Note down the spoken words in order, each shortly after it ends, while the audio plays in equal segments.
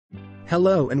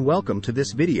Hello and welcome to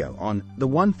this video on The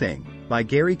One Thing by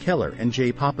Gary Keller and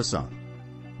Papasan.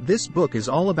 This book is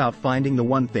all about finding the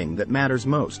one thing that matters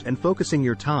most and focusing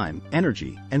your time,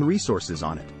 energy, and resources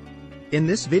on it. In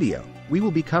this video, we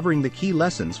will be covering the key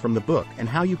lessons from the book and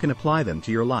how you can apply them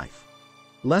to your life.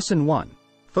 Lesson 1.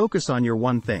 Focus on your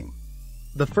one thing.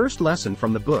 The first lesson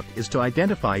from the book is to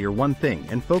identify your one thing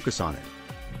and focus on it.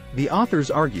 The authors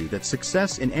argue that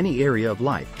success in any area of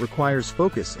life requires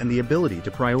focus and the ability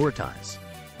to prioritize.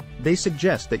 They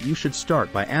suggest that you should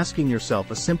start by asking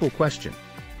yourself a simple question.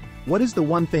 What is the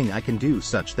one thing I can do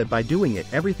such that by doing it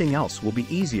everything else will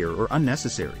be easier or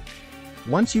unnecessary?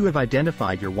 Once you have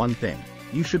identified your one thing,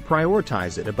 you should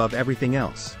prioritize it above everything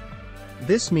else.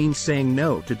 This means saying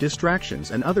no to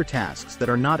distractions and other tasks that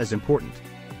are not as important.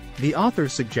 The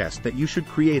authors suggest that you should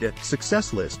create a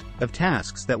success list of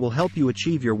tasks that will help you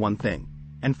achieve your one thing,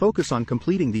 and focus on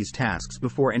completing these tasks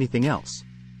before anything else.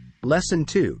 Lesson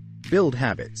 2. Build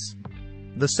habits.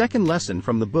 The second lesson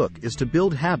from the book is to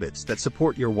build habits that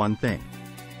support your one thing.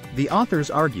 The authors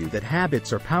argue that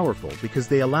habits are powerful because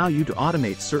they allow you to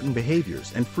automate certain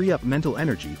behaviors and free up mental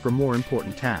energy for more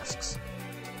important tasks.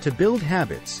 To build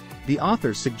habits, the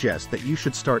authors suggest that you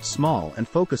should start small and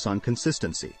focus on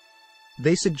consistency.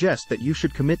 They suggest that you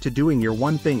should commit to doing your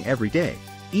one thing every day,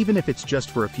 even if it's just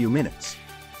for a few minutes.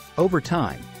 Over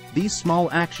time, these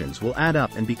small actions will add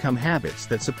up and become habits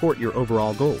that support your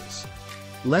overall goals.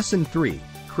 Lesson 3.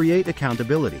 Create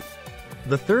accountability.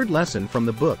 The third lesson from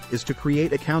the book is to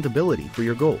create accountability for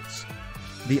your goals.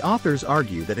 The authors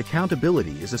argue that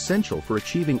accountability is essential for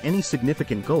achieving any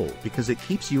significant goal because it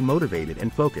keeps you motivated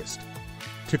and focused.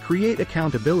 To create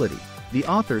accountability, the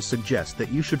authors suggest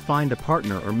that you should find a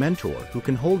partner or mentor who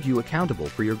can hold you accountable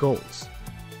for your goals.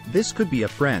 This could be a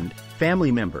friend,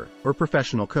 family member, or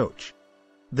professional coach.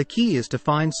 The key is to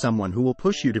find someone who will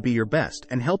push you to be your best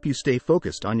and help you stay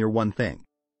focused on your one thing.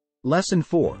 Lesson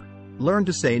 4. Learn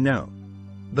to say no.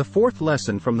 The fourth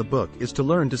lesson from the book is to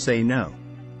learn to say no.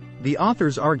 The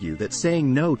authors argue that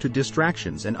saying no to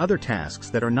distractions and other tasks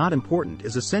that are not important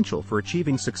is essential for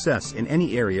achieving success in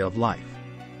any area of life.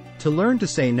 To learn to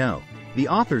say no, the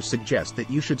authors suggest that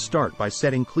you should start by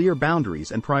setting clear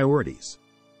boundaries and priorities.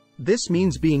 This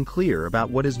means being clear about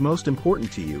what is most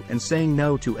important to you and saying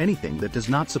no to anything that does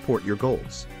not support your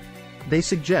goals. They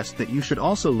suggest that you should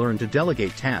also learn to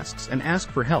delegate tasks and ask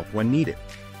for help when needed.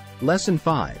 Lesson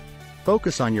 5.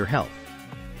 Focus on your health.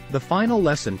 The final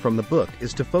lesson from the book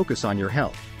is to focus on your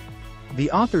health.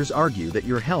 The authors argue that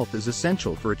your health is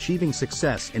essential for achieving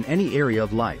success in any area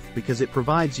of life because it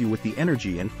provides you with the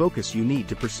energy and focus you need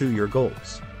to pursue your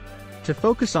goals. To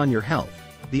focus on your health,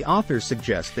 the authors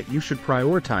suggest that you should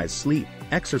prioritize sleep,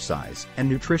 exercise, and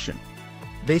nutrition.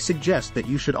 They suggest that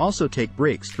you should also take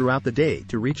breaks throughout the day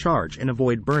to recharge and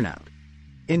avoid burnout.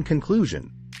 In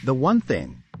conclusion, The One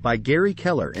Thing by Gary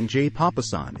Keller and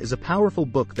Papasan is a powerful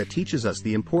book that teaches us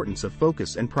the importance of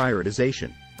focus and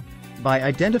prioritization. By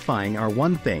identifying our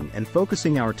one thing and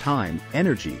focusing our time,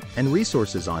 energy, and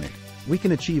resources on it, we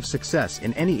can achieve success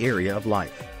in any area of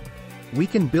life. We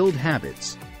can build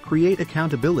habits, create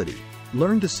accountability,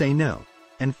 learn to say no,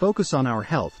 and focus on our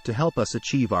health to help us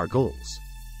achieve our goals.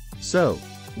 So,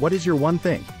 what is your one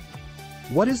thing?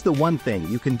 What is the one thing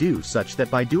you can do such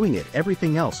that by doing it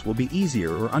everything else will be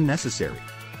easier or unnecessary?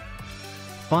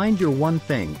 Find your one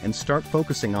thing and start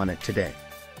focusing on it today.